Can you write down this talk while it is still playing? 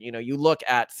You look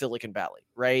at Silicon Valley,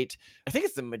 right? I think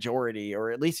it's the majority,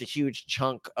 or at least a huge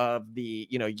chunk of the,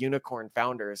 unicorn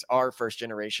founders are first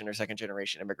generation or second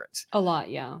generation immigrants. A lot,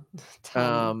 yeah.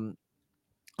 Ton. Um,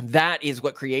 that is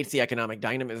what creates the economic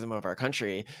dynamism of our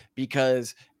country,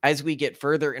 because as we get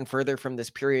further and further from this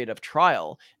period of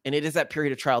trial, and it is that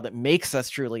period of trial that makes us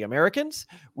truly Americans,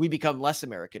 we become less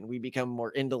American, we become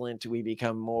more indolent, we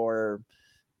become more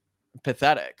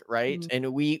pathetic, right? Mhm.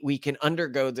 And we can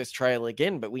undergo this trial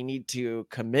again, but we need to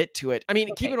commit to it. I mean,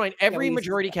 keep Okay. in mind, Yeah, every we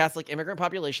majority Catholic immigrant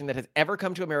population that has ever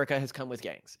come to America has come with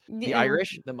gangs. The Yeah.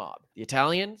 Irish, the mob; the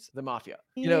Italians, the mafia.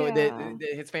 Yeah.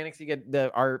 The Hispanics, you get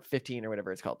the R15 or whatever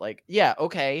it's called. Like, yeah,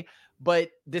 okay,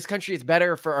 but this country is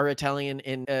better for our Italian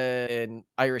and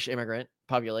Irish immigrant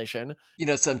population.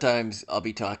 Sometimes I'll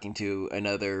be talking to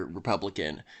another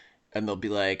Republican and they'll be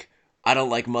like, I don't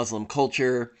like Muslim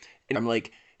culture. And I'm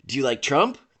like, do you like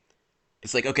Trump?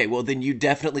 It's like, okay, well, then you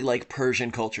definitely like Persian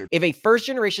culture. If a first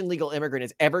generation legal immigrant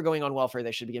is ever going on welfare,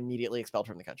 they should be immediately expelled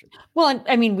from the country. Well,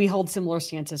 I mean, we hold similar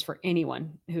stances for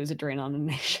anyone who's a drain on the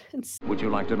nations. Would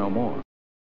you like to know more?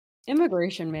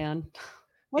 Immigration, man.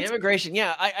 Immigration,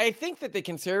 yeah. I think that the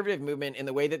conservative movement, in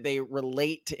the way that they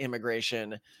relate to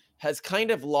immigration, has kind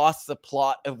of lost the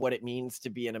plot of what it means to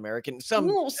be an American. Some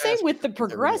Same with the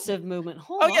progressive movement.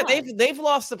 Hold yeah, on. they've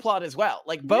lost the plot as well.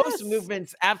 Like, both Yes.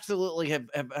 movements absolutely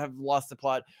have lost the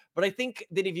plot. But I think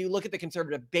that if you look at the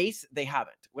conservative base, they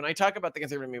haven't. When I talk about the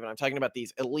conservative movement, I'm talking about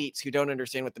these elites who don't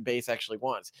understand what the base actually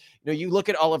wants. You look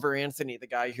at Oliver Anthony, the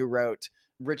guy who wrote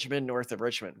Richmond, North of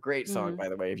Richmond. Great song, by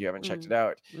the way, if you haven't checked it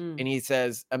out. And he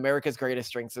says, America's greatest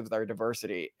strengths is our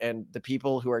diversity. And the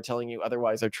people who are telling you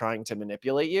otherwise are trying to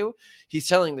manipulate you. He's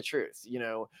telling the truth.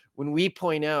 When we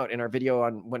point out in our video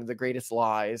on one of the greatest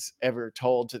lies ever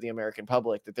told to the American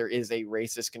public, that there is a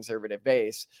racist conservative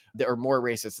base that are more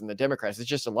racist than the Democrats, it's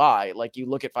just a lie. Like, you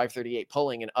look at 538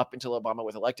 polling, and up until Obama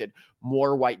was elected,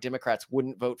 more white Democrats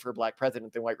wouldn't vote for a black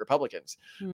president than white Republicans.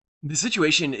 The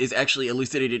situation is actually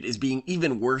elucidated as being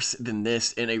even worse than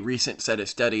this in a recent set of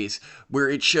studies, where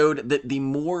it showed that the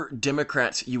more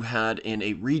Democrats you had in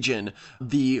a region,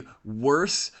 the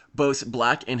worse both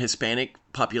Black and Hispanic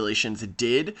populations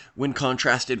did when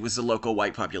contrasted with the local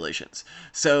white populations.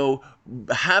 So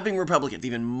having Republicans,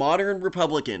 even modern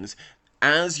Republicans,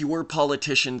 as your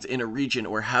politicians in a region,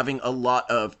 or having a lot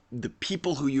of the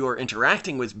people who you are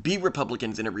interacting with be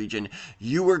Republicans in a region,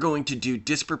 you are going to do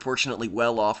disproportionately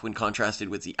well off when contrasted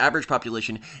with the average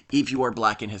population if you are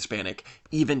Black and Hispanic,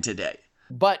 even today.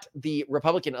 But the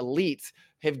Republican elites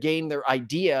have gained their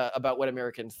idea about what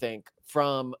Americans think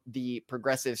from the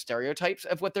progressive stereotypes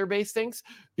of what their base thinks,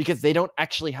 because they don't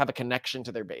actually have a connection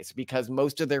to their base, because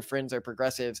most of their friends are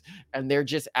progressives and they're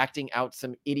just acting out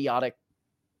some idiotic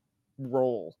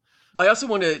role. I also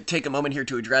want to take a moment here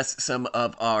to address some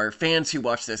of our fans who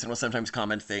watch this and will sometimes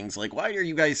comment things like, why are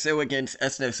you guys so against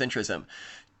ethnocentrism?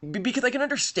 Because I can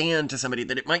understand to somebody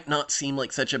that it might not seem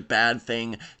like such a bad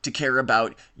thing to care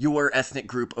about your ethnic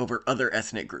group over other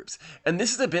ethnic groups. And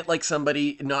this is a bit like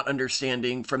somebody not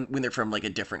understanding from when they're from like a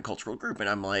different cultural group. And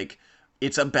I'm like,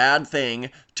 it's a bad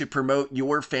thing to promote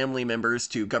your family members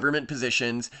to government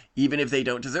positions, even if they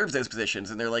don't deserve those positions.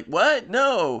 And they're like, what?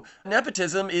 No,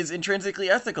 nepotism is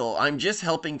intrinsically ethical. I'm just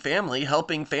helping family.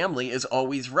 Helping family is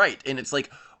always right. And it's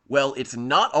like, well, it's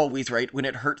not always right when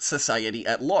it hurts society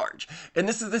at large. And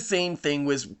this is the same thing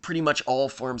with pretty much all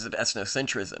forms of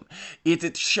ethnocentrism.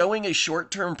 It's showing a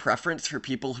short-term preference for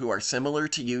people who are similar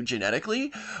to you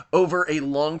genetically over a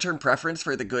long-term preference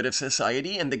for the good of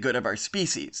society and the good of our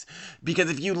species. Because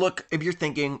if you're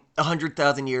thinking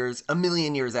 100,000 years, a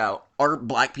million years out, are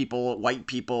Black people, white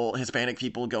people, Hispanic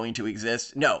people going to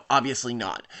exist? No, obviously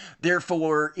not.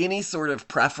 Therefore, any sort of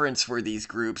preference for these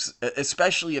groups,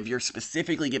 especially if you're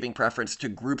specifically giving preference to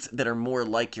groups that are more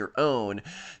like your own,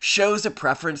 shows a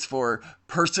preference for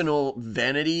personal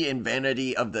vanity and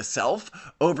vanity of the self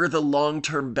over the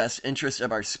long-term best interest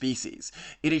of our species.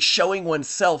 It is showing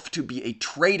oneself to be a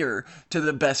traitor to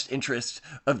the best interest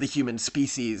of the human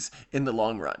species in the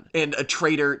long run, and a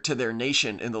traitor to their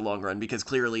nation in the long run, because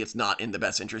clearly it's not in the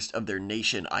best interest of their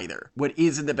nation either. What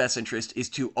is in the best interest is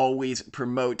to always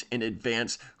promote and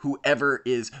advance whoever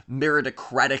is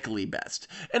meritocratically best.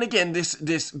 And again,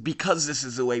 because this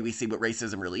is the way we see what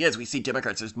racism really is, we see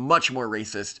Democrats as much more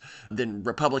racist than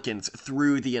Republicans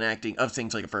through the enacting of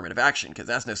things like affirmative action, because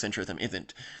ethnocentrism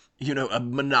isn't, a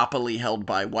monopoly held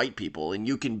by white people, and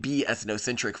you can be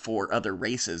ethnocentric for other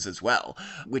races as well,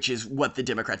 which is what the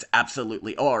Democrats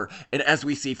absolutely are. And as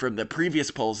we see from the previous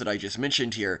polls that I just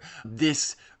mentioned here,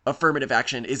 this affirmative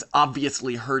action is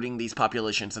obviously hurting these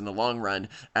populations in the long run,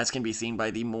 as can be seen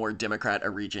by the more Democrat a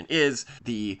region is,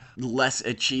 the less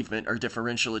achievement or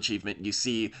differential achievement you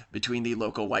see between the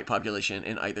local white population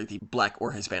and either the Black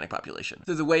or Hispanic population.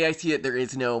 So the way I see it, there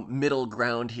is no middle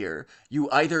ground here. You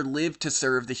either live to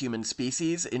serve the human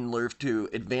species and live to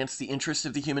advance the interests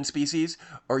of the human species,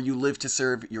 or you live to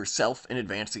serve yourself and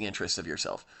advance the interests of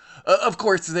yourself. Of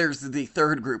course, there's the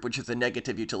third group, which is the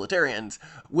negative utilitarians,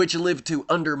 which live to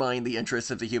undermine the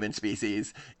interests of the human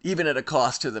species, even at a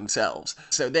cost to themselves.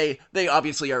 So they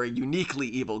obviously are a uniquely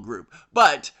evil group.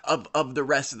 But of the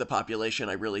rest of the population,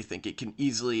 I really think it can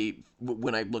easily,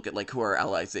 when I look at like who are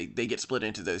allies, they get split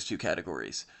into those two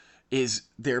categories. Is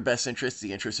their best interest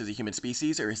the interest of the human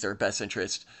species, or is their best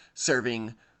interest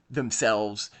serving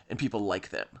themselves and people like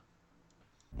them?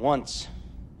 Once,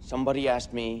 somebody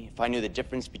asked me if I knew the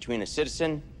difference between a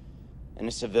citizen and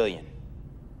a civilian.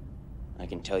 I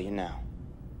can tell you now.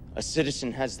 A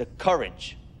citizen has the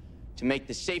courage to make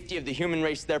the safety of the human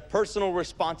race their personal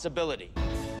responsibility.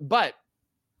 But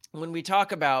when we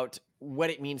talk about what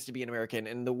it means to be an American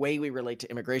and the way we relate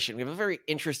to immigration, we have a very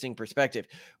interesting perspective,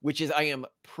 which is I am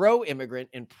pro-immigrant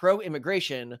and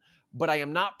pro-immigration, but I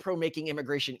am not pro-making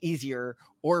immigration easier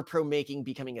or pro-making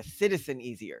becoming a citizen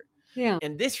easier. Yeah.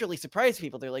 And this really surprised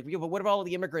people. They're like, yeah, but what about all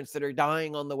the immigrants that are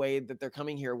dying on the way that they're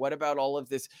coming here? What about all of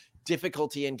this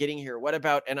difficulty in getting here? What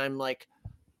about, and I'm like,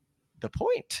 the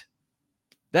point.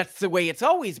 That's the way it's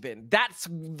always been. That's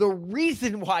the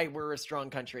reason why we're a strong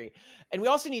country. And we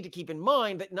also need to keep in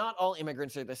mind that not all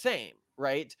immigrants are the same,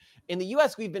 right? In the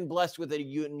US, we've been blessed with a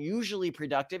unusually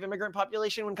productive immigrant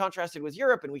population when contrasted with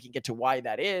Europe, and we can get to why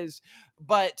that is.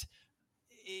 But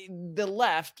the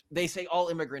left, they say all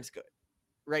immigrants good.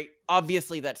 Right?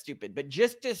 Obviously, that's stupid, but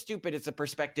just as stupid as the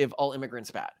perspective, all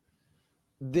immigrants bad.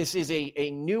 This is a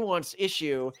nuanced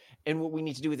issue, and what we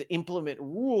need to do is implement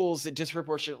rules that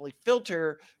disproportionately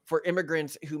filter for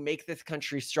immigrants who make this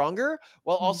country stronger,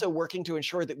 while also working to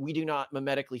ensure that we do not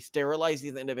mimetically sterilize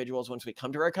these individuals once we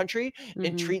come to our country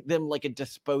and treat them like a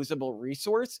disposable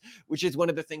resource, which is one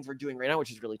of the things we're doing right now,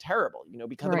 which is really terrible. You know,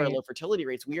 because of our low fertility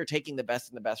rates, we are taking the best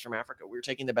and the best from Africa. We're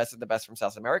taking the best and the best from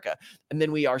South America, and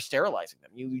then we are sterilizing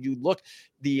them. You look,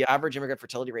 the average immigrant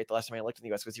fertility rate the last time I looked in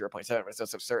the US was 0.7, but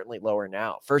it's certainly lower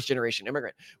now. First generation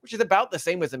immigrant, which is about the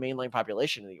same as the mainline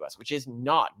population in the US, which is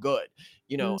not good.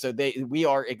 You know, so we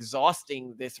are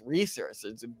exhausting this resource,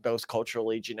 it's both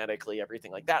culturally, genetically,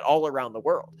 everything like that, all around the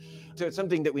world. So it's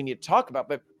something that we need to talk about.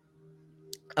 But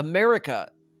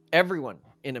America, everyone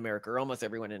in America, or almost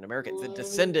everyone in America, is a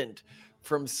descendant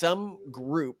from some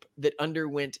group that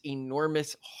underwent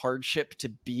enormous hardship to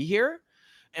be here.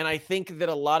 And I think that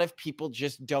a lot of people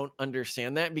just don't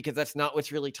understand that, because that's not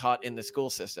what's really taught in the school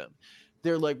system.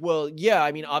 They're like, well, yeah,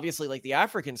 I mean, obviously, like the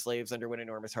African slaves underwent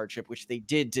enormous hardship, which they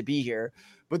did to be here.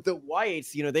 But the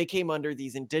whites, you know, they came under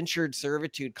these indentured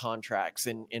servitude contracts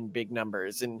in big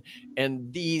numbers.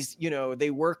 And these, you know, they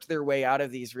worked their way out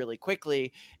of these really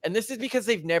quickly. And this is because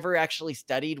they've never actually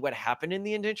studied what happened in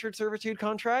the indentured servitude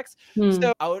contracts.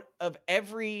 So out of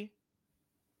every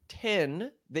 10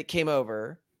 that came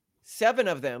over, 7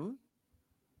 of them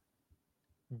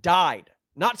died,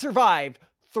 not survived.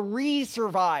 3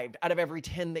 survived out of every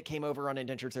 10 that came over on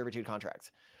indentured servitude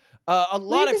contracts. A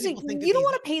lot of people think you don't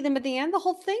want to pay them at the end. The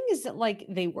whole thing is that like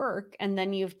they work and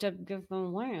then you have to give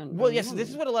them land. Well, yes, this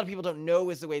is what a lot of people don't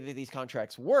know, is the way that these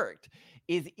contracts worked.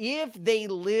 Is if they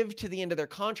lived to the end of their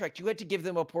contract, you had to give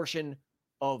them a portion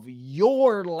of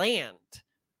your land,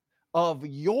 of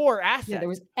your assets. Yeah, there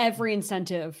was every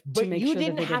incentive to make sure that they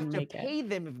didn't have to make pay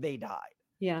them if they died.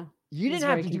 Yeah, you didn't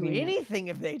have to do anything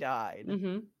if they died.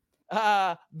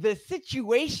 The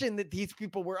situation that these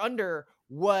people were under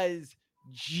was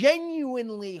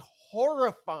genuinely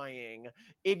horrifying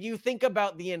if you think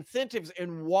about the incentives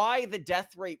and why the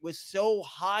death rate was so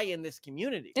high in this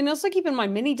community. And also keep in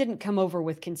mind, many didn't come over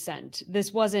with consent.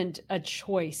 This wasn't a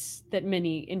choice that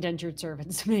many indentured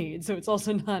servants made. So it's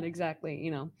also not exactly,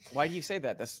 you know. Why do you say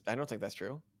that? I don't think that's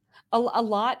true. A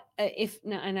lot,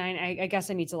 I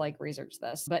guess I need to like research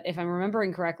this, but if I'm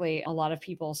remembering correctly, a lot of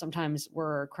people sometimes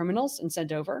were criminals and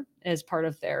sent over as part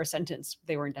of their sentence.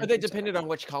 They were indentured. But they depended on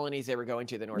which colonies they were going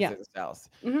to, the north or the south.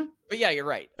 But yeah, you're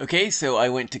right. Okay, so I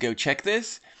went to go check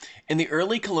this. In the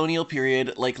early colonial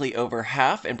period, likely over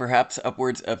half and perhaps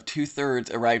upwards of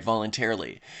 2/3 arrived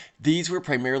voluntarily. These were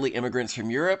primarily immigrants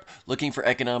from Europe looking for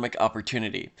economic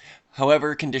opportunity.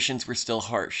 However, conditions were still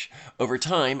harsh. Over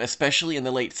time, especially in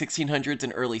the late 1600s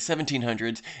and early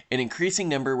 1700s, an increasing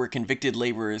number were convicted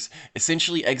laborers,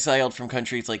 essentially exiled from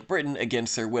countries like Britain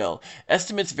against their will.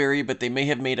 Estimates vary, but they may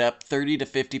have made up 30 to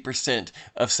 50%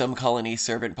 of some colony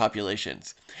servant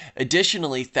populations.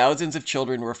 Additionally, thousands of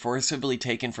children were forcibly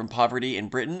taken from poverty in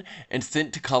Britain and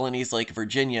sent to colonies like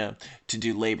Virginia to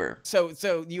do labor. So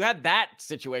you had that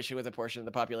situation with a portion of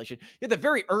the population. You had the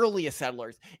very earliest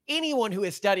settlers. Anyone who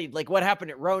has studied like what happened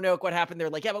at Roanoke, what happened there,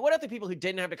 like, yeah, but what about the people who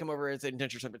didn't have to come over as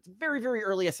indentured servants? Very, very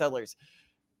earliest settlers.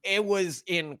 It was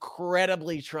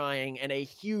incredibly trying, and a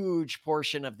huge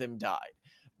portion of them died.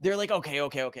 They're like,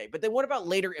 okay. But then what about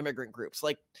later immigrant groups?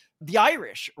 Like the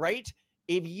Irish, right?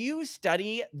 If you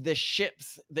study the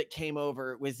ships that came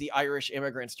over with the Irish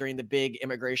immigrants during the big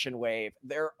immigration wave,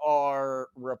 there are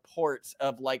reports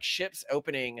of like ships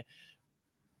opening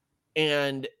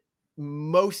and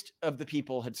most of the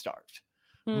people had starved.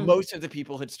 Most of the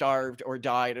people had starved or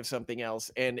died of something else.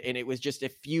 And it was just a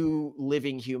few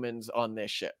living humans on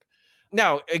this ship.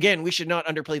 Now, again, we should not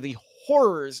underplay the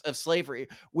horrors of slavery.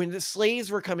 When the slaves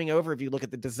were coming over, if you look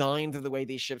at the designs of the way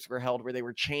these ships were held, where they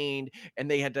were chained and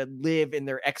they had to live in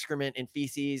their excrement and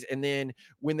feces. And then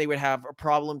when they would have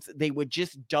problems, they would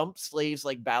just dump slaves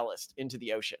like ballast into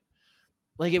the ocean.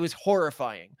 Like, it was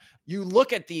horrifying. You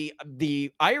look at the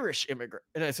Irish immigrant,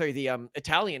 the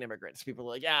Italian immigrants. People are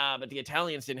like, yeah, but the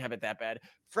Italians didn't have it that bad.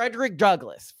 Frederick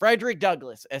Douglass,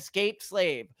 escaped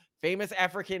slave, famous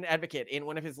African advocate. In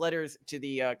one of his letters to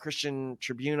the Christian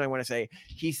Tribune, I want to say,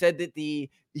 he said that he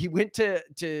went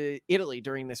to Italy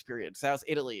during this period, South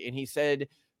Italy, and he said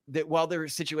that while their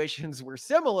situations were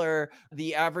similar,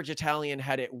 the average Italian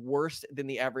had it worse than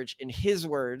the average, in his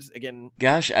words. Again,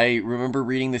 Gosh, I remember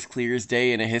reading this clear as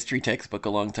day in a history textbook a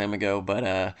long time ago, but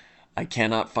I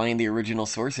cannot find the original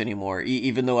source anymore,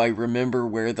 even though I remember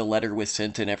where the letter was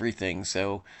sent and everything.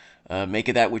 So make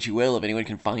of that what you will. If anyone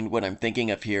can find what I'm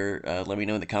thinking of here, let me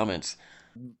know in the comments.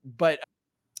 But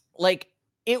like,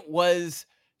 it was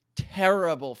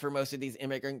terrible for most of these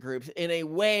immigrant groups in a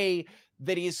way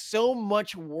that is so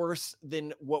much worse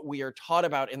than what we are taught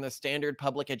about in the standard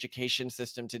public education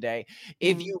system today.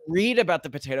 If you read about the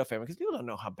potato famine, because people don't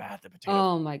know how bad the potato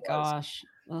famine was. Gosh.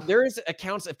 Ugh. There's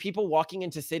accounts of people walking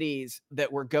into cities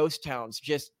that were ghost towns,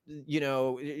 just,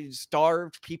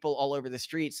 starved people all over the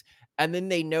streets. And then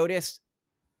they noticed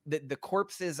that the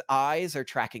corpses' eyes are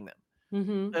tracking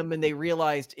them. And they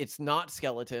realized it's not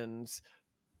skeletons.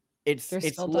 It's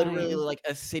literally dying. like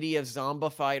a city of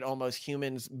zombified almost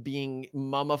humans being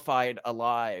mummified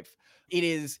alive.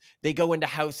 They go into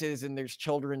houses and there's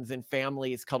children and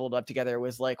families cuddled up together. It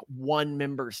was like one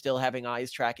member still having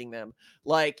eyes tracking them.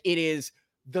 Like, it is,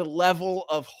 the level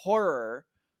of horror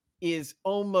is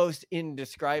almost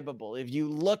indescribable. If you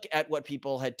look at what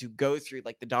people had to go through,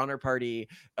 like the Donner Party,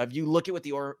 if you look at what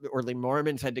the Early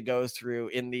Mormons had to go through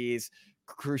in these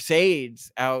crusades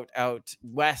out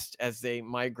west as they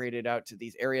migrated out to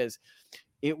these areas,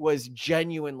 it was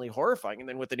genuinely horrifying. And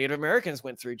then what the Native Americans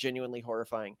went through, genuinely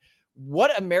horrifying.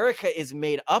 What America is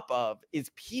made up of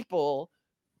is people,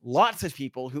 lots of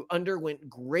people who underwent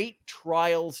great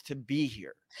trials to be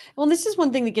here. Well, this is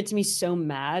one thing that gets me so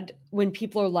mad when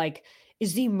people are like,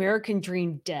 is the American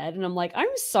dream dead? And I'm like, I'm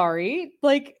sorry.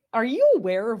 Like, are you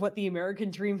aware of what the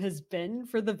American dream has been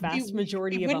for the vast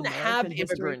majority of wouldn't have American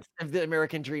history? immigrants if the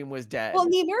American dream was dead. Well,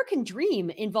 the American dream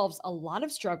involves a lot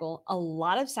of struggle, a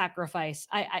lot of sacrifice.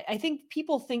 I think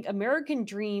people think American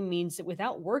dream means that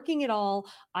without working at all,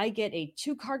 I get a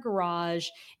 2-car garage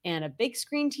and a big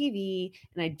screen TV,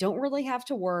 and I don't really have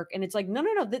to work. And it's like, no.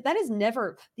 That is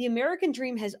never. The American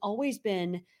dream has always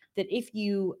been that if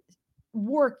you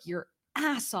work your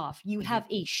ass off, you have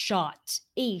a shot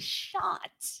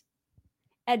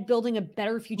at building a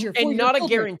better future for and your not children, a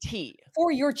guarantee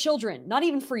for your children, not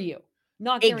even for you.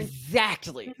 Not guaranteed.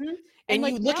 Exactly. And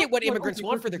like, you look that's at what immigrants overly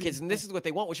want for their working kids, and this is what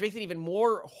they want, which makes it even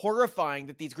more horrifying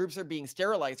that these groups are being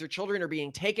sterilized. Their children are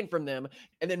being taken from them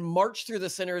and then marched through the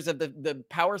centers of the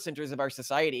power centers of our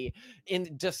society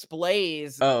in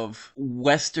displays Of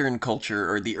Western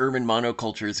culture, or the urban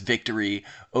monoculture's victory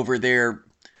over their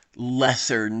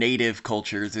lesser native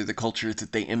cultures, or the cultures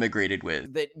that they immigrated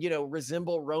with, that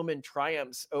resemble Roman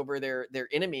triumphs over their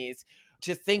enemies.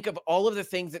 To think of all of the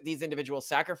things that these individuals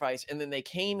sacrificed, and then they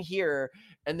came here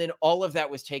and then all of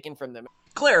that was taken from them.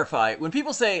 Clarify, when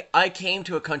people say I came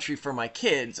to a country for my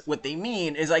kids, what they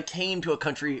mean is I came to a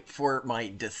country for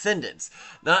my descendants,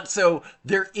 not so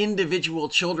their individual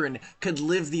children could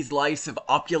live these lives of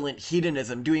opulent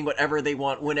hedonism, doing whatever they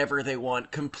want whenever they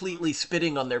want, completely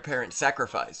spitting on their parents'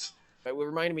 sacrifice. It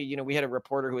reminded me, we had a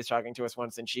reporter who was talking to us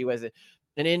once, and she was an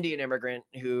Indian immigrant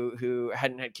who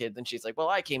hadn't had kids, and she's like, "Well,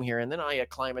 I came here and then I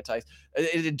acclimatized."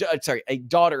 Sorry, a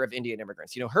daughter of Indian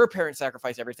immigrants. Her parents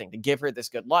sacrificed everything to give her this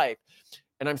good life,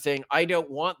 and I'm saying I don't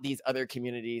want these other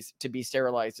communities to be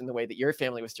sterilized in the way that your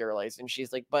family was sterilized. And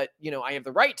she's like, "But I have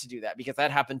the right to do that because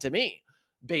that happened to me."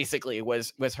 Basically,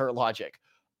 was her logic.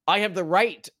 I have the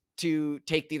right to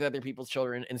take these other people's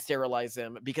children and sterilize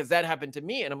them because that happened to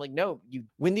me. And I'm like, no,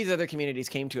 when these other communities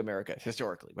came to America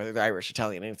historically, whether they're Irish,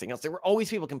 Italian, anything else, there were always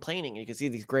people complaining. And you can see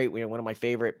these great, one of my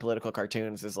favorite political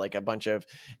cartoons is like it's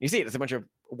a bunch of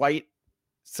white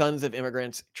sons of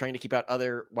immigrants trying to keep out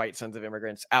other white sons of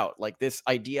immigrants out. Like this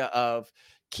idea of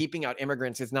keeping out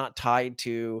immigrants is not tied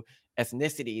to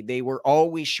ethnicity. They were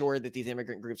always sure that these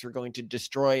immigrant groups were going to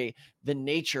destroy the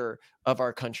nature of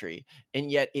our country, and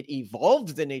yet it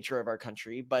evolved the nature of our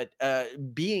country. But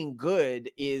being good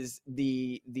is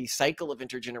the cycle of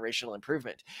intergenerational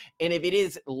improvement. And if it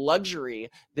is luxury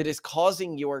that is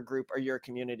causing your group or your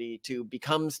community to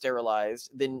become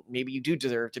sterilized, then maybe you do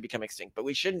deserve to become extinct. But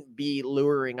we shouldn't be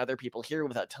luring other people here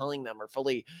without telling them or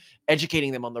fully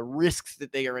educating them on the risks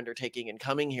that they are undertaking and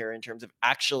coming here in terms of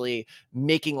actually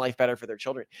making life better for their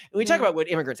children. And we talk about what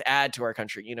immigrants add to our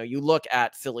country. You look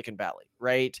at Silicon Valley,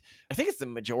 right? I think it's the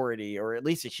majority, or at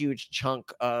least a huge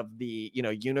chunk of the,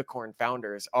 unicorn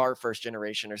founders are first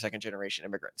generation or second generation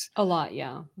immigrants. A lot,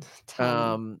 yeah.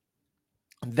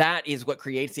 That is what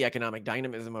creates the economic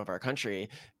dynamism of our country,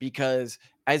 because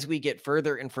as we get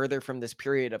further and further from this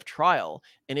period of trial,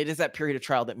 and it is that period of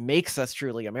trial that makes us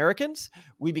truly Americans,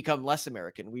 we become less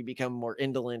American. We become more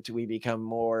indolent. We become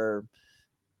more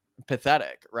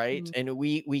pathetic, right? And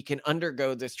we can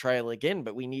undergo this trial again,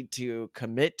 but we need to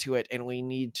commit to it, and we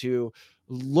need to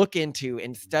look into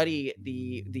and study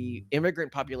the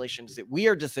immigrant populations that we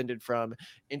are descended from,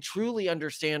 and truly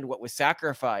understand what was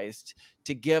sacrificed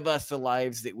to give us the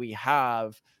lives that we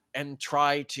have, and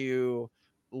try to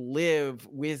live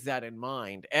with that in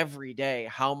mind every day.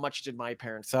 How much did my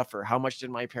parents suffer? How much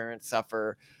did my parents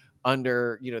suffer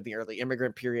under the early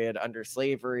immigrant period, under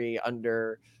slavery,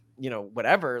 under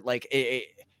whatever, like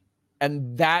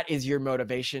and that is your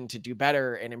motivation to do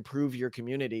better and improve your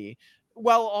community.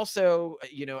 Well, also,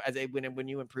 when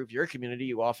you improve your community,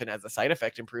 you often, as a side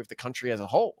effect, improve the country as a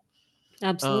whole.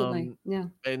 Absolutely. Yeah.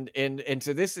 And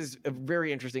so this is a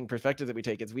very interesting perspective that we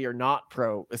take, is we are not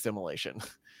pro assimilation.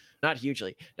 Not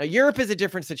hugely. Now, Europe is a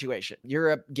different situation.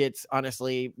 Europe gets,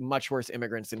 honestly, much worse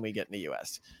immigrants than we get in the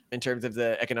US in terms of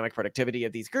the economic productivity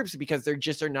of these groups, because there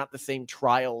just are not the same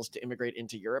trials to immigrate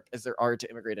into Europe as there are to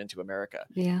immigrate into America.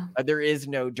 Yeah. There is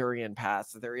no Durian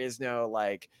Pass. There is no,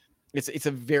 it's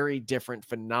a very different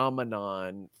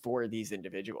phenomenon for these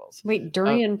individuals. Wait,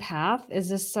 durian path? Is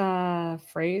this a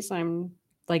phrase? I'm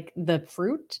like the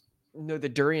fruit? No, the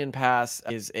Durian Pass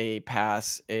is a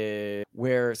pass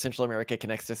where Central America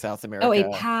connects to South America. Oh, a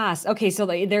pass. Okay, so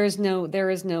there is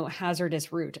no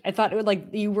hazardous route. I thought it would, like,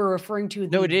 you were referring to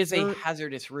No, it is a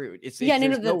hazardous route. Yeah,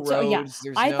 there's no roads.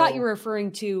 I thought you were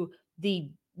referring to the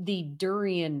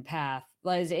durian path,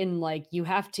 as in, like, you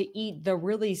have to eat the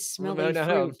really smelly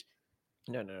fruit.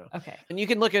 No. Okay. And you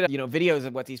can look at, videos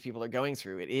of what these people are going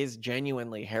through. It is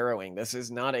genuinely harrowing. This is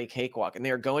not a cakewalk. And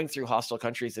they are going through hostile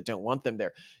countries that don't want them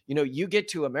there. You get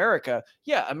to America.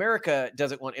 Yeah, America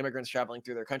doesn't want immigrants traveling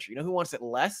through their country. Who wants it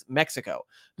less? Mexico.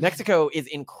 Mexico is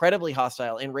incredibly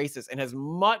hostile and racist and has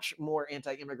much more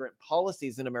anti-immigrant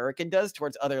policies than America does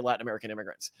towards other Latin American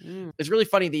immigrants. It's really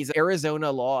funny, these Arizona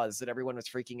laws that everyone was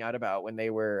freaking out about when they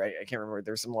were, I can't remember,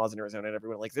 there's some laws in Arizona and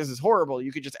everyone like, this is horrible.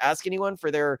 You could just ask anyone for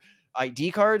their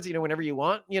ID cards, whenever you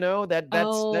want, that's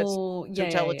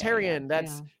totalitarian.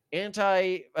 That's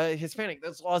anti-Hispanic.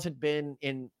 Those laws had been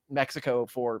in Mexico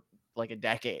for like a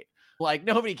decade. Like,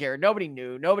 nobody cared. Nobody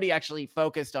knew. Nobody actually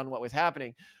focused on what was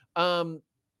happening. And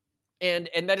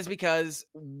that is because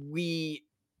we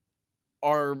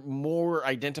are more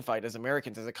identified as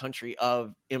Americans, as a country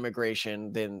of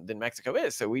immigration than Mexico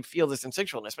is. So we feel this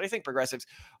instinctualness. But I think progressives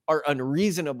are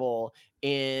unreasonable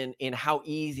in how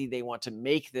easy they want to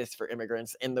make this for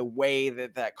immigrants, and the way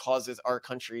that causes our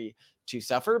country to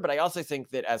suffer. But I also think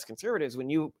that as conservatives,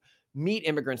 when you meet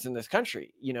immigrants in this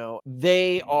country,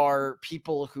 they are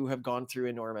people who have gone through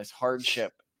enormous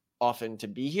hardship often to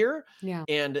be here. Yeah.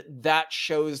 And that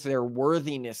shows their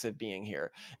worthiness of being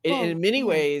here. And Well, in many yeah.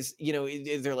 ways, you know,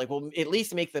 they're like, well, at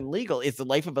least make them legal. Is the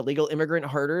life of a legal immigrant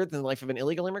harder than the life of an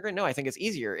illegal immigrant? No, I think it's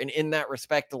easier. And in that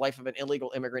respect, the life of an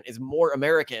illegal immigrant is more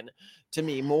American to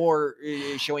me, more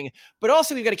showing. But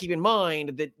also, we've got to keep in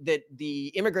mind that the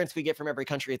immigrants we get from every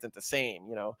country isn't the same.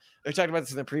 You know, we talked about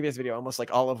this in the previous video, almost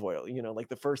like olive oil. You know, like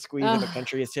the first squeeze of a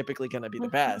country is typically going to be the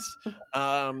best.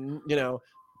 You know,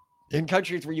 in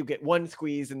countries where you get one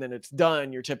squeeze and then it's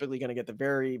done, you're typically going to get the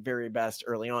very, very best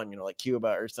early on, you know, like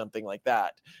Cuba or something like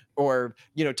that. Or,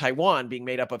 you know, Taiwan being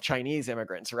made up of Chinese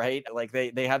immigrants, right? Like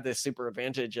they have this super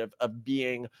advantage of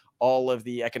being all of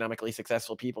the economically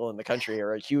successful people in the country,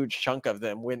 or a huge chunk of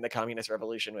them, when the communist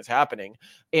revolution was happening.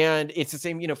 And it's the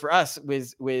same, you know, for us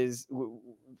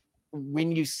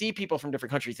when you see people from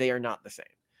different countries, they are not the same.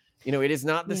 You know, it is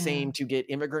not the same to get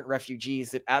immigrant refugees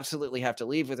that absolutely have to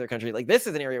leave with their country. Like, this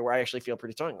is an area where I actually feel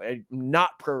pretty strongly. I'm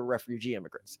not pro-refugee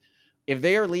immigrants. If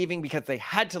they are leaving because they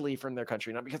had to leave from their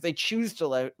country, not because they choose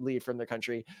to leave from their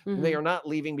country, they are not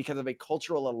leaving because of a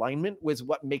cultural alignment with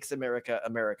what makes America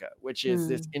America, which is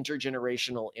this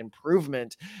intergenerational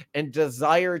improvement and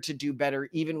desire to do better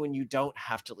even when you don't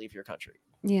have to leave your country.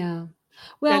 Yeah.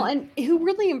 Well, and who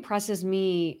really impresses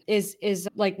me is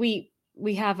like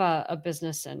we have a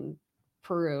business in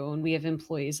Peru, and we have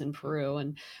employees in Peru,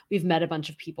 and we've met a bunch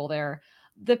of people there.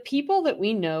 The people that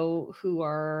we know who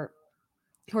are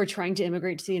trying to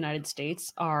immigrate to the United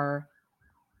States are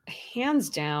hands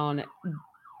down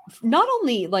not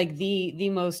only like the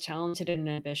most talented and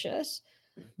ambitious,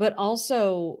 but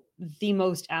also the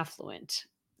most affluent.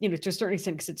 You know, to a certain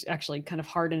extent, because it's actually kind of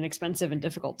hard and expensive and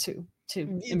difficult to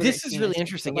immigrate This to the is United really States.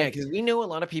 interesting, But, yeah, like, because we know a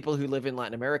lot of people who live in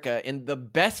Latin America, and the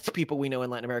best people we know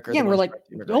in Latin America are yeah, the we're ones like, trying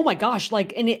to oh immigrate. my gosh,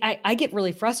 like, and I get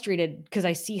really frustrated because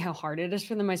I see how hard it is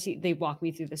for them. I see they walk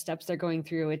me through the steps they're going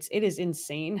through. It is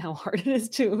insane how hard it is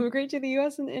to immigrate to the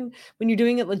U.S. and when you're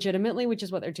doing it legitimately, which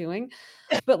is what they're doing.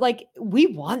 But like, we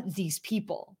want these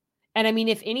people, and I mean,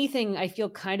 if anything, I feel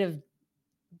kind of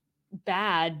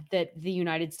bad that the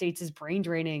United States is brain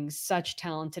draining such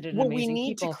talented and Well, we amazing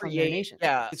need to people from their create, nations.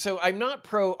 yeah. So I'm not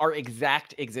pro our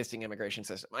exact existing immigration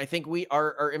system. I think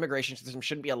our immigration system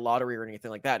shouldn't be a lottery or anything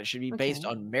like that. It should be based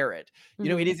Okay. on merit. You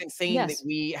know, it is insane that Yes.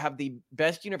 we have the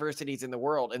best universities in the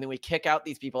world, and then we kick out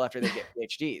these people after they get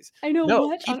PhDs. I know, No,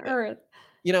 what keep on them. earth?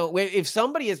 You know, if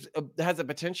somebody has a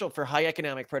potential for high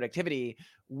economic productivity,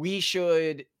 we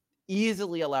should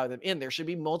easily allow them in. There should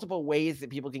be multiple ways that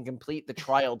people can complete the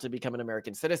trial to become an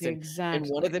American citizen, and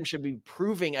one of Exactly. them should be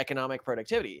proving economic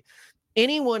productivity.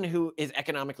 Anyone who is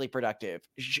economically productive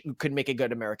could make a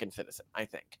good American citizen, I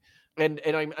think. And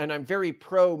I'm very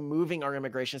pro moving our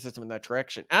immigration system in that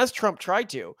direction, as Trump tried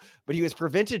to, but he was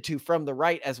prevented to from the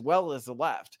right as well as the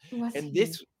left. Was And he?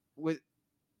 this was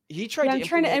he tried Yeah, to I'm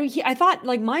trying to. I implement. mean, I thought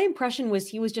like my impression was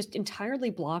he was just entirely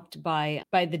blocked by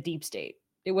the deep state.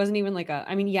 It wasn't even like a.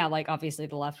 I mean, yeah, like obviously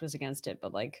the left was against it,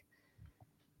 but like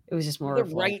it was just more The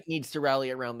of like, right needs to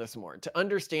rally around this more to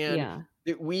understand yeah,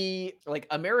 that we, like,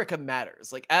 America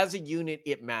matters. Like, as a unit,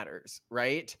 it matters,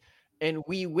 right? And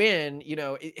we win. You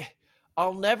know,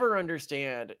 I'll never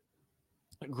understand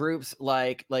groups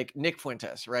like Nick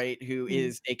Fuentes, right, who mhm,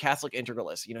 is a Catholic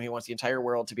integralist. You know, he wants the entire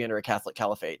world to be under a Catholic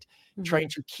caliphate, trying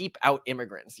mhm. to keep out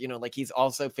immigrants. You know, like, he's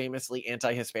also famously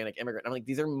anti-Hispanic immigrant. I'm like,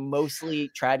 these are mostly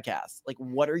tradcasts. Like,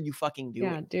 what are you fucking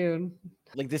doing? Yeah, dude.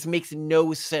 Like, this makes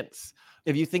no sense.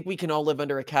 If you think we can all live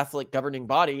under a Catholic governing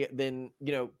body, then,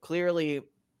 you know, clearly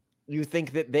you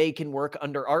think that they can work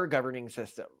under our governing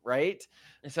system, right?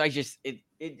 And so I just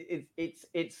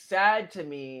it's sad to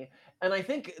me. And I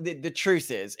think the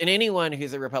truth is, and anyone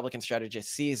who's a Republican strategist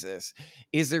sees this,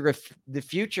 is the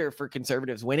future for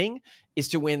conservatives winning is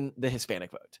to win the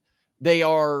Hispanic vote. They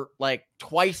are like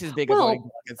twice as big a voting Well,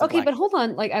 bloc as the okay, black but vote. hold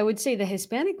on. Like I would say the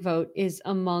Hispanic vote is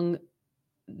among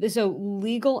so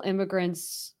legal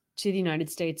immigrants to the United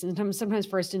States, and sometimes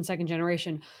first and second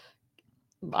generation.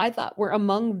 I thought we're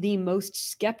among the most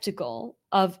skeptical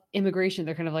of immigration.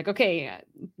 They're kind of like, okay,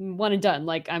 one and done.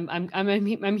 Like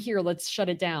I'm here. Let's shut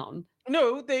it down.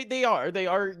 No, they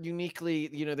are uniquely,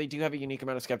 you know, they do have a unique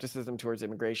amount of skepticism towards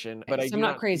immigration, but Okay, I so I'm do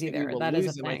not not think crazy that we there. will That is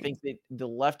a lose them. I thing. think that the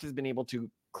left has been able to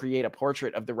create a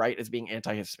portrait of the right as being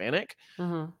anti-Hispanic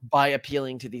Uh-huh. by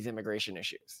appealing to these immigration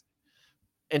issues.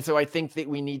 And so I think that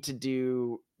we need to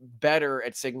do better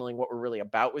at signaling what we're really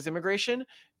about with immigration,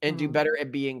 and do Uh-huh. better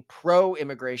at being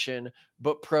pro-immigration,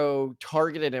 but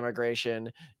pro-targeted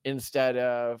immigration instead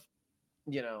of,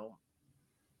 you know,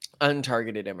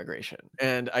 untargeted immigration.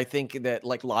 And I think that,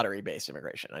 like, lottery-based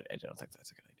immigration, I don't think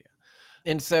that's a good idea.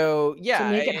 And so, So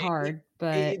yeah, make it hard,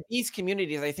 but these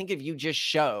communities, I think if you just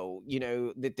show,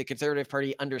 that the Conservative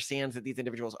Party understands that these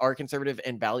individuals are conservative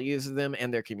and values them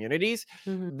and their communities,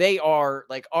 mhm. they are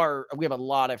like we have a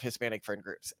lot of Hispanic friend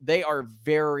groups. They are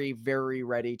very, very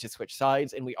ready to switch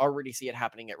sides, and we already see it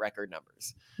happening at record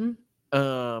numbers. Hmm.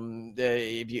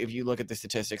 If you look at the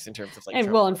statistics in terms of like And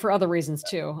Trump. well, and for other reasons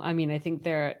too. I mean, I think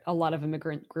a lot of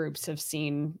immigrant groups have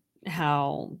seen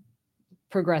how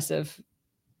progressive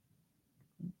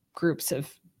groups have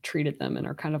treated them and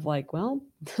are kind of like, well,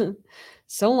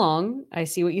 so long. I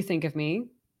see what you think of me.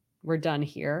 We're done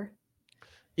here.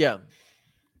 Yeah.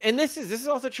 And this is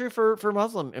also true for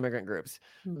Muslim immigrant groups.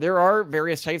 Hmm. There are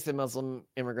various types of Muslim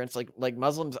immigrants. Like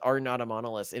Muslims are not a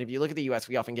monolith. And if you look at the US,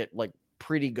 we often get like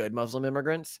pretty good Muslim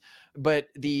immigrants, but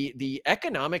the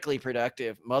economically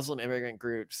productive Muslim immigrant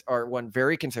groups are one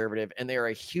very conservative, and they are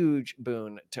a huge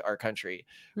boon to our country.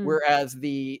 Hmm. Whereas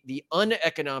the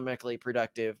uneconomically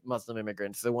productive Muslim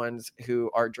immigrants, the ones who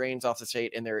are drains off the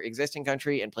state in their existing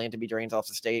country and plan to be drains off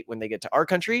the state when they get to our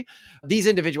country, these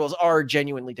individuals are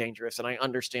genuinely dangerous, and I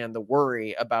understand the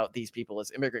worry about these people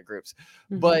as immigrant groups.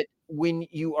 Mhm. But when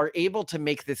you are able to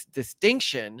make this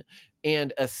distinction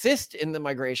and assist in the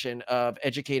migration of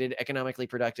educated, economically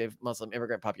productive Muslim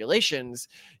immigrant populations,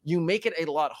 you make it a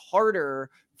lot harder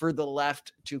for the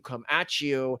left to come at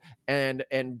you and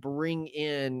bring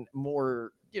in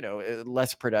more,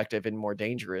 less productive and more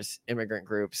dangerous immigrant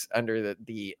groups under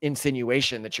the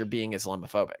insinuation that you're being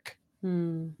Islamophobic.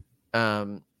 Hmm.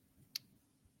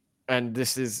 And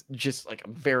this is just like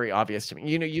very obvious to me.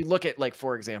 You look at, like,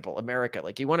 for example, America,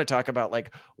 like, you want to talk about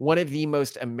like one of the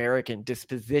most American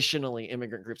dispositionally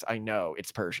immigrant groups I know,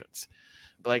 it's Persians.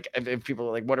 Like, if people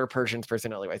are like, what are Persians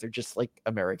personality wise? They're just like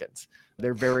Americans.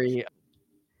 They're very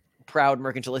proud,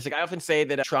 mercantilistic. I often say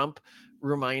that Trump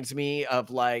reminds me of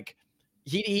like,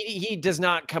 he does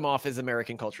not come off as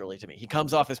American culturally to me. He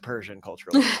comes off as Persian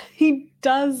culturally. He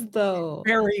does though.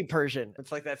 Very Persian.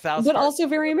 It's like that South But Park. also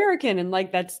very American, and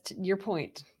like that's your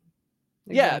point.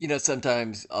 Yeah.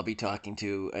 Sometimes I'll be talking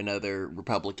to another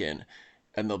Republican,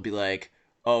 and they'll be like,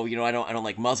 "Oh, I don't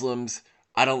like Muslims.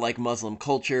 I don't like Muslim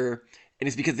culture," and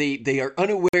it's because they are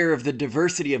unaware of the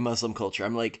diversity of Muslim culture.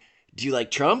 I'm like, "Do you like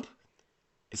Trump?"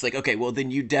 It's like, okay, well then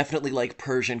you definitely like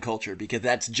Persian culture, because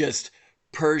that's just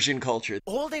Persian culture.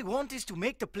 All they want is to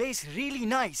make the place really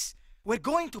nice. We're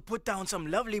going to put down some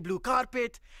lovely blue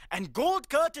carpet and gold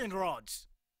curtain rods.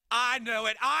 I know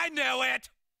it! I know it!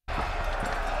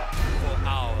 For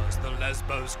hours, the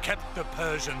Lesbos kept the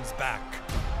Persians back,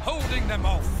 holding them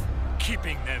off,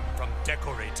 keeping them from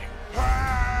decorating.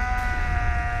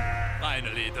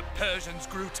 Finally, the Persians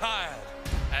grew tired,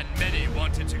 and many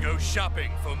wanted to go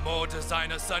shopping for more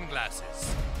designer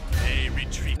sunglasses. They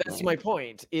retreated. That's my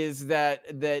point, is that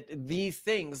these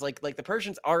things, like the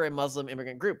Persians are a Muslim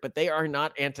immigrant group, but they are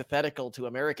not antithetical to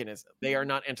Americanism. They are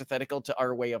not antithetical to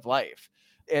our way of life.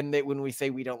 And that when we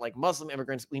say we don't like Muslim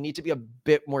immigrants, we need to be a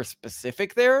bit more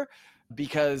specific there,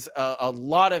 because a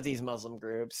lot of these Muslim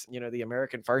groups, the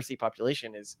American Farsi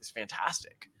population is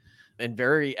fantastic and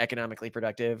very economically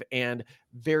productive and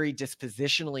very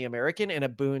dispositionally American and a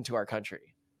boon to our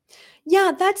country.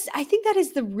 Yeah, I think that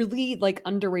is the really like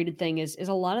underrated thing is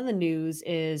a lot of the news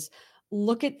is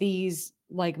look at these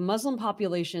like Muslim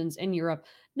populations in Europe.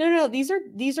 No, these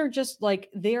are just like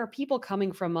they are people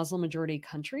coming from Muslim majority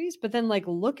countries, but then like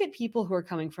look at people who are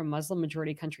coming from Muslim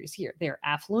majority countries here. They're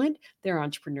affluent, they're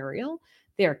entrepreneurial,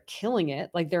 they're killing it,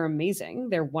 like they're amazing,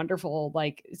 they're wonderful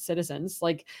like citizens.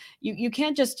 Like you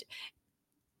can't just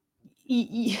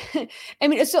I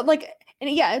mean, so like, and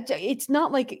yeah, it's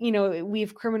not like, we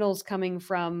have criminals coming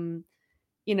from,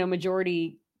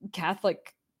 majority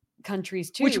Catholic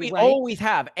countries too, Which we right? always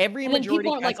have. Every And then majority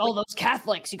people are like, Catholic. "Oh, those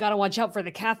Catholics, you got to watch out for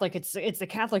the Catholic. It's the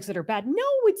Catholics that are bad." No,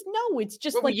 it's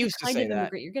just Well, we like the used to kind say of that.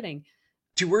 immigrant you're getting.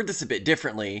 To word this a bit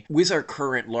differently, with our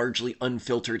current largely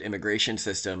unfiltered immigration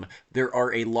system, there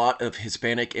are a lot of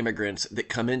Hispanic immigrants that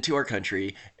come into our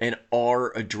country and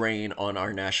are a drain on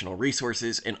our national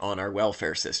resources and on our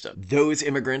welfare system. Those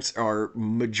immigrants are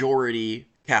majority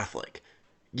Catholic.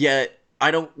 Yet, I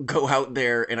don't go out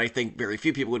there, and I think very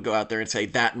few people would go out there and say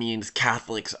that means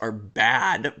Catholics are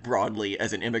bad broadly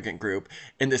as an immigrant group,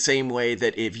 in the same way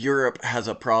that if Europe has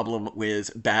a problem with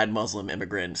bad Muslim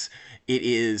immigrants, it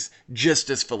is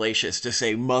just as fallacious to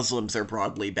say Muslims are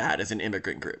broadly bad as an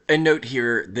immigrant group. And note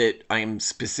here that I am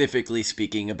specifically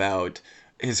speaking about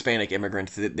Hispanic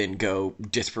immigrants that then go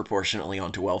disproportionately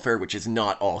onto welfare, which is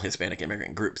not all Hispanic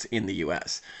immigrant groups in the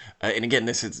U.S. And again,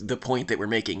 this is the point that we're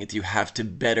making, is you have to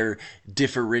better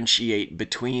differentiate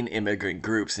between immigrant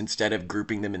groups instead of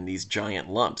grouping them in these giant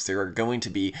lumps. There are going to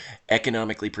be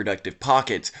economically productive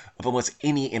pockets of almost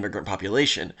any immigrant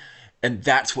population, and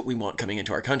that's what we want coming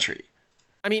into our country.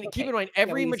 I mean, keep in mind,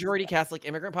 every majority Catholic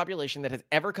immigrant population that has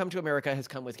ever come to America has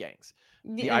come with gangs.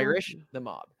 The Irish, the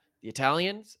mob. The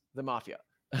Italians, the mafia.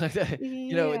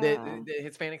 You know, the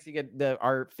Hispanics, you get the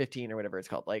R15 or whatever it's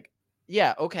called. Like,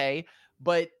 yeah, okay.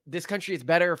 But this country is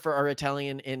better for our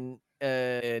Italian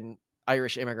and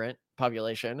Irish immigrant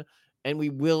population. And we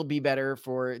will be better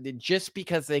for just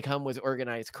because they come with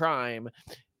organized crime.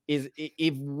 Is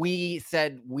if we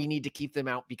said we need to keep them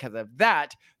out because of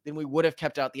that, then we would have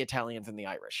kept out the Italians and the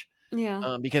Irish.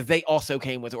 Yeah. Because they also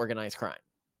came with organized crime.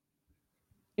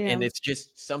 Yeah. And it's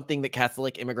just something that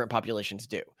Catholic immigrant populations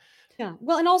do. Yeah.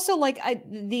 Well, and also like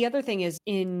the other thing is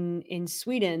in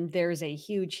Sweden, there's a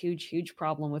huge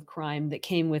problem with crime that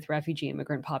came with refugee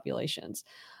immigrant populations.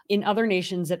 In other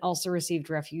nations that also received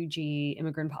refugee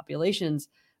immigrant populations,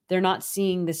 they're not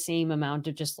seeing the same amount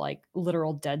of just like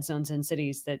literal dead zones in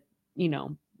cities that, you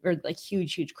know, or like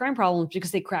huge crime problems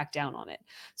because they crack down on it.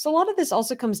 So a lot of this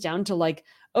also comes down to like,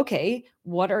 okay,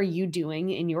 what are you doing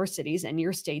in your cities and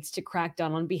your states to crack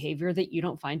down on behavior that you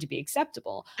don't find to be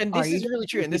acceptable? And this is really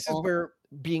true. And this is where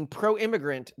being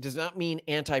pro-immigrant does not mean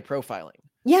anti-profiling.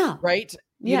 Yeah. Right?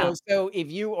 You Yeah. know, so if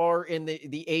you are in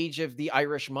the age of the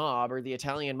Irish mob or the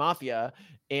Italian mafia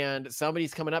and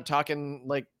somebody's coming up talking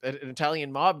like an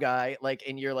Italian mob guy, like,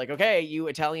 and you're like, okay, you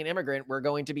Italian immigrant, we're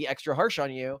going to be extra harsh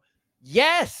on you.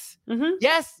 Yes. Mhm.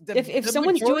 Yes. If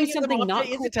someone's doing majority of the something mafia not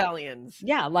is cool, Italians.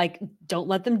 yeah, like don't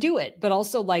let them do it, but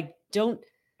also like don't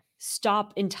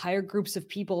stop entire groups of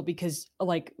people because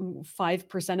like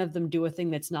 5% of them do a thing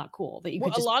that's not cool that you Well,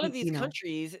 could a just lot keep, of these you know.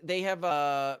 countries, they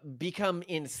have become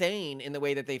insane in the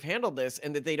way that they've handled this,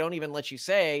 and that they don't even let you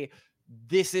say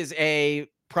this is a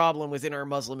problem within our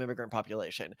Muslim immigrant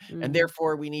population, and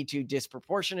therefore we need to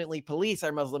disproportionately police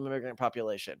our Muslim immigrant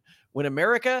population. When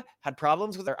America had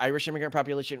problems with our Irish immigrant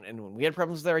population, and when we had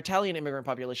problems with our Italian immigrant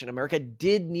population, America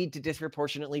did need to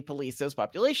disproportionately police those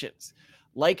populations.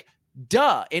 Like,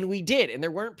 duh. And we did. And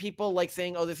there weren't people like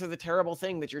saying, oh, this is a terrible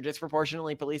thing that you're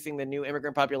disproportionately policing the new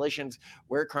immigrant populations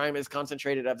where crime is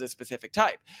concentrated of this specific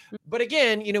type. But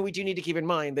again, you know, we do need to keep in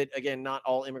mind that, again, not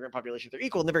all immigrant populations are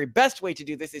equal. And the very best way to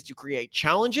do this is to create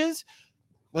challenges,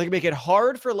 like make it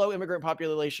hard for low immigrant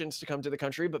populations to come to the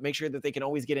country, but make sure that they can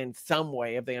always get in some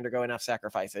way if they undergo enough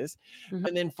sacrifices. And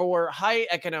then for high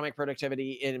economic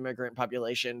productivity in immigrant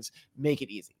populations, make it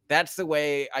easy. That's the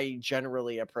way I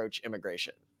generally approach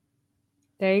immigration.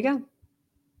 There you go.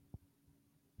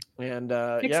 And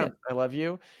Fix yeah, it. I love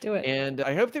you. Do it. And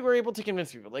I hope that we're able to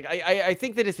convince people. Like, I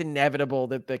think that it's inevitable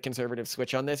that the conservatives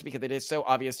switch on this, because it is so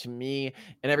obvious to me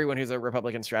and everyone who's a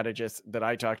Republican strategist that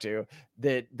I talk to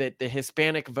that the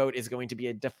Hispanic vote is going to be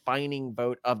a defining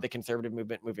vote of the conservative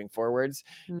movement moving forwards.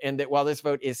 And that while this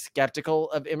vote is skeptical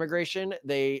of immigration,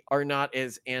 they are not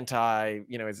as anti,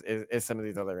 you know, as some of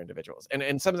these other individuals.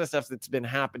 And some of the stuff that's been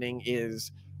happening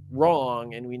is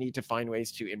wrong, and we need to find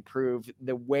ways to improve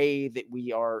the way that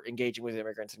we are engaging with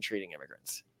immigrants and treating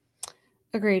immigrants.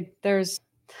 Agreed. There's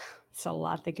a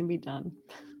lot that can be done.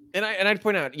 And I'd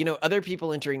point out, you know, other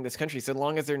people entering this country, so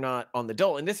long as they're not on the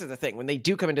dole, and this is the thing, when they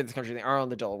do come into this country, they are on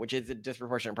the dole, which is a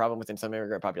disproportionate problem within some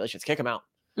immigrant populations. Kick them out.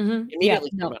 Immediately.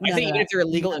 Yeah, no, I think even if they're a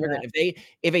legal none of immigrant,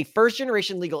 if a first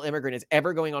generation legal immigrant is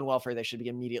ever going on welfare, they should be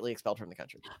immediately expelled from the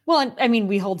country. Well, I mean,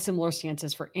 we hold similar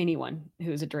stances for anyone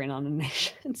who's a drain on a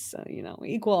nation. So, you know,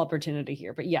 equal opportunity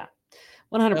here. But yeah,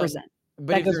 100%. But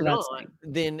That if goes they're without not,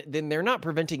 saying. then they're not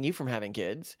preventing you from having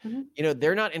kids. You know,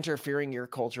 they're not interfering your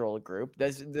cultural group.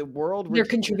 That's the world. They're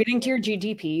contributing to your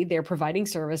GDP. They're providing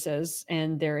services,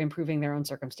 and they're improving their own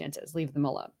circumstances. Leave them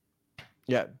alone.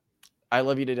 Yeah. I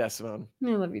love you to death, Simone. I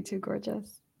love you too,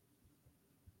 gorgeous.